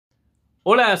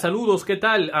Hola, saludos, ¿qué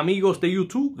tal amigos de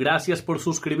YouTube? Gracias por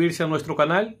suscribirse a nuestro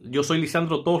canal. Yo soy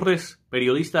Lisandro Torres,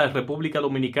 periodista de República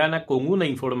Dominicana, con una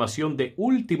información de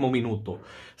último minuto.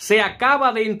 Se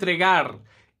acaba de entregar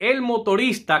el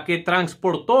motorista que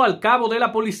transportó al cabo de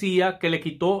la policía que le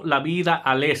quitó la vida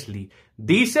a Leslie.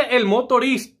 Dice el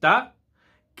motorista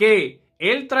que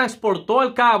él transportó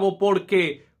al cabo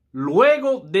porque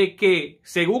luego de que,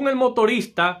 según el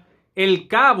motorista, el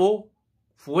cabo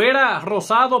fuera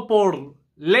rozado por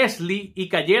Leslie y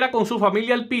cayera con su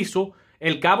familia al piso,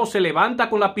 el cabo se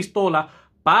levanta con la pistola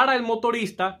para el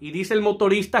motorista y dice el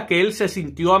motorista que él se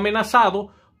sintió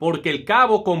amenazado porque el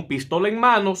cabo, con pistola en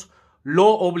manos, lo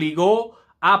obligó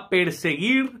a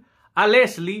perseguir a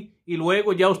Leslie, y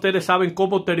luego ya ustedes saben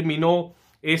cómo terminó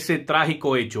ese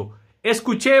trágico hecho.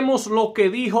 Escuchemos lo que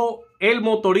dijo el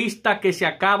motorista que se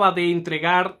acaba de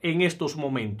entregar en estos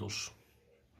momentos.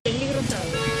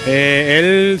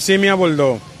 Él sí me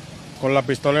abordó con la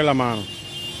pistola en la mano.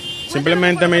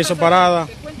 Simplemente me hizo parada.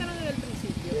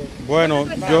 Bueno,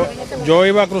 yo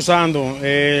iba cruzando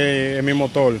en mi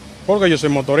motor, porque yo soy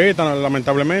motorista,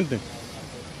 lamentablemente.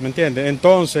 ¿Me entiendes?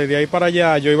 Entonces, de ahí para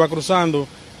allá, yo iba cruzando,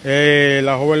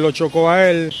 la joven lo chocó a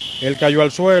él cayó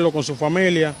al suelo con su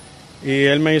familia, y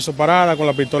él me hizo parada con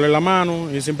la pistola en la mano,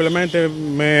 y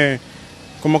simplemente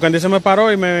como quien dice, me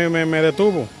paró y me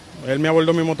detuvo. Él me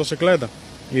abordó mi motocicleta,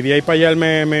 y de ahí para allá él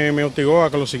me hostigó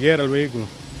a que lo siguiera el vehículo.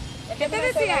 ¿Qué te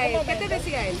decía él? ¿Qué te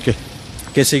decía él?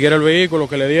 Que siguiera el vehículo,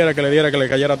 que le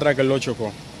cayera atrás, que él lo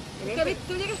chocó.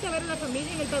 ¿Tú llegaste a ver a la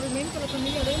familia en el pavimento, la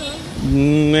familia de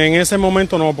él? En ese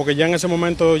momento no, porque ya en ese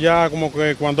momento, ya como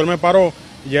que cuando él me paró,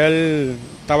 ya él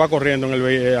estaba corriendo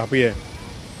a pie.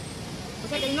 O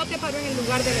sea, que él no te paró en el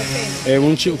lugar de la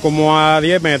escena. Como a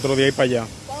 10 metros de ahí para allá.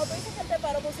 Cuando tú dices que él te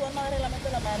paró con su arma de reglamento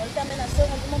en la mano, ¿él te amenazó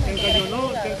en algún momento?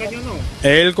 ¿Te encañonó?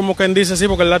 Él, como quien dice, sí,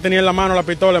 porque él la tenía en la mano, la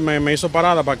pistola, me hizo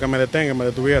parada para que me detenga, me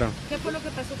detuviera. ¿Qué fue lo que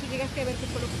pasó? ¿Tú llegaste a ver qué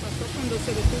fue lo que pasó cuando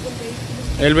se detuvo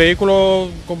el El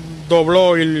vehículo? vehículo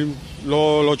dobló y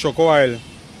lo chocó a él.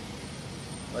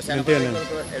 O sea, ¿Me no fue entienden?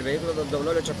 el vehículo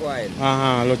dobló y lo chocó a él.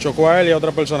 Ajá, lo chocó a él y a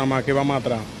otra persona más que iba más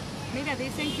atrás. Mira,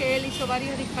 dicen que él hizo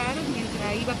varios disparos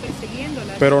mientras iba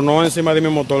persiguiéndola. Pero no encima de mi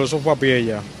motor, eso fue a pie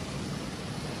ya.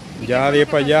 Ya de ahí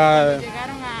para allá.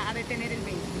 Llegaron a detener el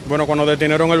vehículo. Bueno, cuando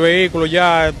detenieron el vehículo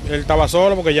ya él estaba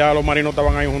solo, porque ya los marinos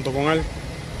estaban ahí junto con él.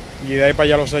 Y de ahí para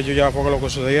allá los hechos ya fue lo que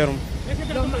sucedieron.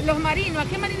 Los marinos, ¿a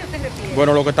qué marinos te refieres?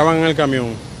 Bueno, los que estaban en el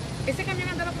camión. ¿Ese camión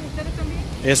andaba con ustedes también?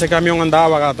 Ese camión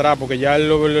andaba atrás porque ya él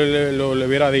le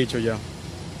hubiera dicho ya.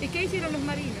 ¿Y qué hicieron los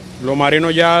marinos? Los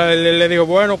marinos ya él le dijo,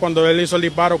 bueno, cuando él hizo el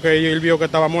disparo, que él vio que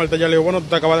estaba muerta, ya le dijo, bueno, tú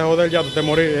te acabas de joder, ya tú te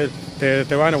morí, te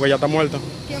vas, que ya está muerta.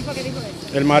 ¿Quién fue que dijo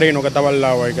eso? El marino que estaba al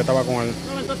lado ahí, que estaba con él.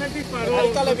 No, entonces él disparó.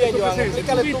 Explícale bien, Joan,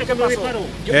 explícale tú qué pasó.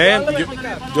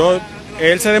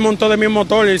 Él se desmontó de mi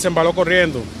motor y se embaló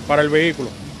corriendo para el vehículo.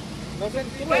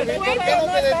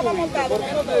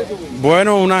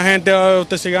 Bueno, una gente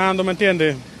hostigando, ¿me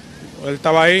entiende? Él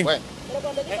estaba ahí. Bueno.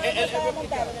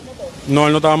 No,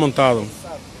 él no estaba montado.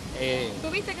 ¿Tú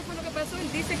viste qué fue lo que pasó? Él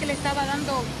dice que le estaba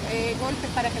dando golpes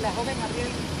para que la joven abriera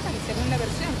el cristal, según la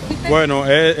versión. ¿Tú viste? Bueno,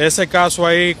 ese caso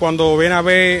ahí, cuando viene a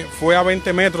ver, fue a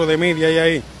 20 metros de mí, de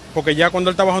ahí. Porque ya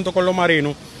cuando él estaba junto con los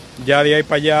marinos, ya de ahí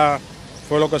para allá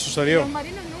fue lo que sucedió. ¿Los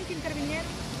marinos nunca intervinieron?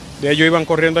 Ellos iban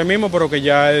corriendo ahí mismo, pero que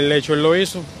ya el hecho él lo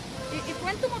hizo. ¿Y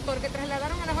fue en tu motor que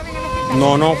trasladaron a la joven al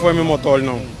hospital? No fue mi motor,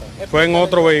 no. Fue en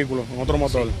otro vehículo, en otro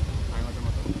motor.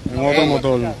 En otro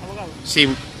motor. Sí,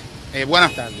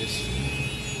 buenas tardes.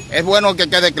 Es bueno que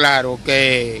quede claro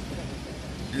que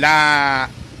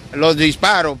los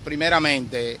disparos,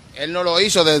 primeramente, él no lo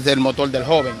hizo desde el motor del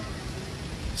joven,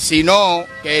 sino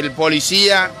que el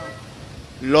policía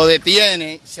lo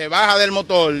detiene, se baja del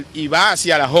motor y va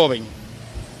hacia la joven.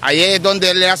 Ahí es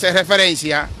donde él le hace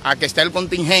referencia a que está el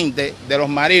contingente de los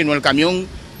marinos, el camión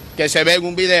que se ve en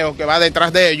un video que va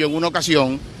detrás de ellos en una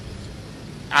ocasión.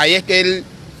 Ahí es que él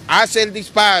hace el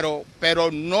disparo,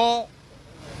 pero no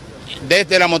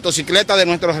desde la motocicleta de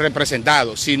nuestros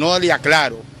representados, sino, le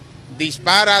aclaro,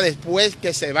 dispara después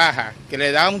que se baja, que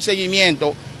le da un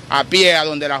seguimiento a pie a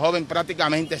donde la joven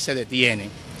prácticamente se detiene.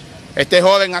 Este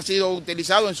joven ha sido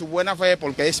utilizado en su buena fe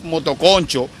porque es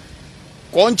motoconcho,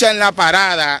 concha en la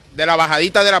parada de la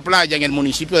bajadita de la playa en el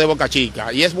municipio de Boca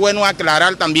Chica. Y es bueno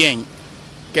aclarar también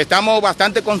que estamos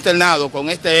bastante consternados con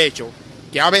este hecho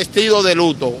que ha vestido de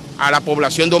luto a la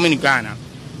población dominicana.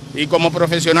 Y como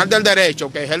profesional del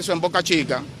derecho que ejerzo en Boca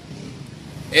Chica,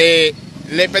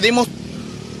 le pedimos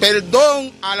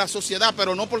perdón a la sociedad,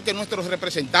 pero no porque nuestros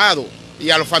representados y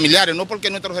a los familiares, no porque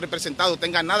nuestros representados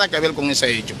tengan nada que ver con ese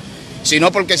hecho,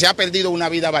 sino porque se ha perdido una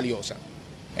vida valiosa.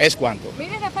 ¿Es cuánto?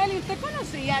 Mire, Rafael, ¿y usted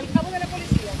conocía al cabo de la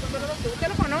policía? ¿Usted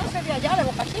lo conoce de allá, de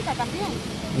Boca Chica también?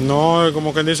 No,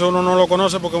 como quien dice, uno no lo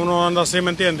conoce porque uno anda así,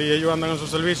 ¿me entiende? Y ellos andan en su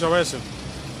servicio a veces,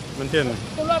 ¿me entiendes?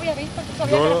 ¿Tú lo habías visto? ¿Tú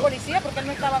sabías que era policía? Porque él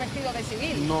no estaba vestido de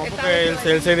civil. No, porque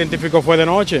él se identificó fue de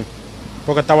noche,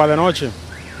 porque estaba de noche,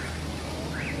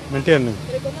 ¿me entiendes?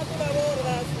 ¿Pero cómo tú la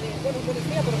abordas? Bueno,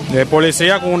 policía, pero como... De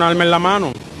policía con un arma en la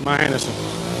mano, imagínese,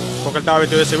 porque él estaba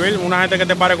vestido de civil. Una gente que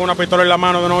te pare con una pistola en la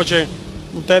mano de noche,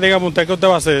 usted dígame usted qué usted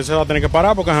va a hacer, se va a tener que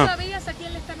parar porque ajá. ¿Sabías a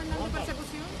quién le estaban dando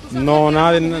persecución? ¿Tú sabías No, que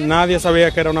era una mujer? nadie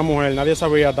sabía que era una mujer, nadie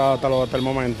sabía hasta el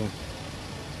momento.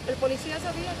 ¿El policía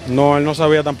sabía que...? No, él no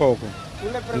sabía tampoco.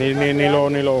 Ni lo.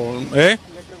 ¿Le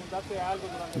preguntaste algo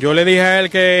durante Yo le dije a él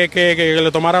que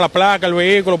le tomara la placa, el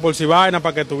vehículo, por si vaina,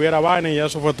 para que tuviera vaina y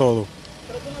eso fue todo.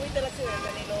 Pero tú no viste el accidente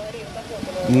ni los heridos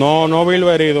tampoco. No vi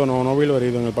lo herido, no vi lo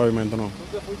herido en el pavimento, no.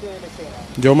 tú te fuiste de la escena?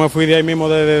 Yo me fui de ahí mismo,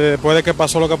 después de que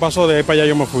pasó lo que pasó, de ahí para allá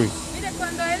yo me fui. Mire,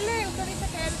 cuando usted dice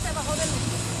que él se bajó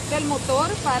del motor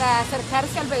para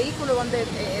acercarse al vehículo donde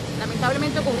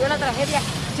lamentablemente ocurrió la tragedia,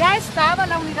 ¿ya estaba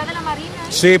la unidad de la Marina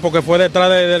ahí? Sí, porque fue detrás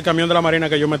del camión de la Marina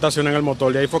que yo me estacioné en el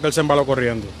motor, y ahí fue que él se embaló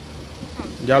corriendo.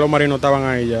 Ya los marinos estaban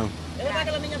ahí ya. ¿Es verdad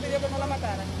que la niña pidió que no la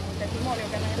mataran? Testimonio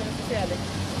que en las redes sociales.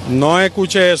 No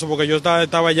escuché eso porque yo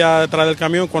estaba ya detrás del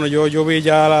camión cuando yo vi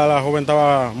ya la joven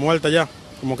estaba muerta ya,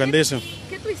 como quien dice.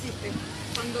 ¿Qué tú hiciste?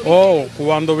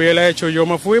 Cuando vi el hecho yo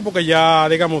me fui porque ya,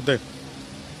 dígame usted.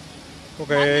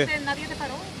 Porque ¿Nadie te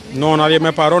paró? no, nadie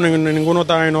me paró, ninguno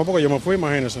estaba ahí, no, porque yo me fui,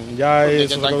 imagínense. Ya Porque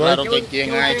eso está se quedó claro ahí. que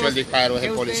quien ha hecho el disparo es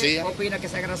el policía. ¿Qué opina que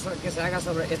se haga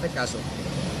sobre este caso?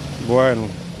 Bueno,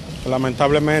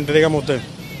 lamentablemente, dígame usted,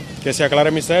 que se aclare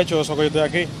mis hechos, eso que yo estoy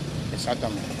aquí.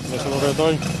 Exactamente. Eso es lo que yo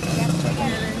estoy.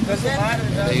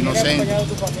 De inocente. ¿Acompañado de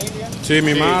tu familia? Sí,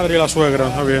 mi madre y la suegra,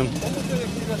 está bien.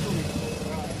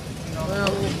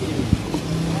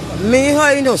 Mi hijo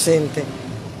es inocente.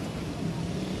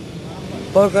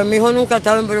 Porque mi hijo nunca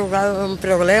estaba involucrado en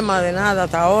problemas de nada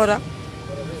hasta ahora.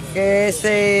 Que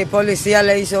ese policía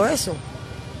le hizo eso.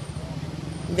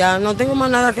 Ya no tengo más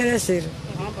nada que decir.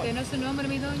 ¿Qué no es su nombre,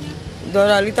 mi doña?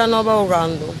 Doralita no va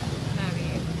ahogando.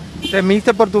 Está bien.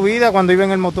 ¿Temiste por tu vida cuando iba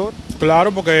en el motor?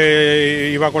 Claro, porque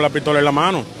iba con la pistola en la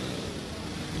mano.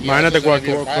 Y Imagínate, a eso se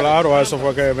le vio claro, a eso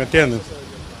fue que, ¿me entiendes?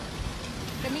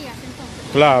 ¿Temías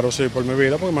entonces? Claro, sí, por mi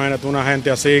vida, porque imagínate una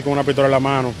gente así con una pistola en la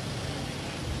mano.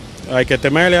 Hay que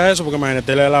temerle a eso, porque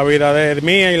imagínate la vida de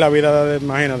mía y la vida de,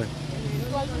 imagínate.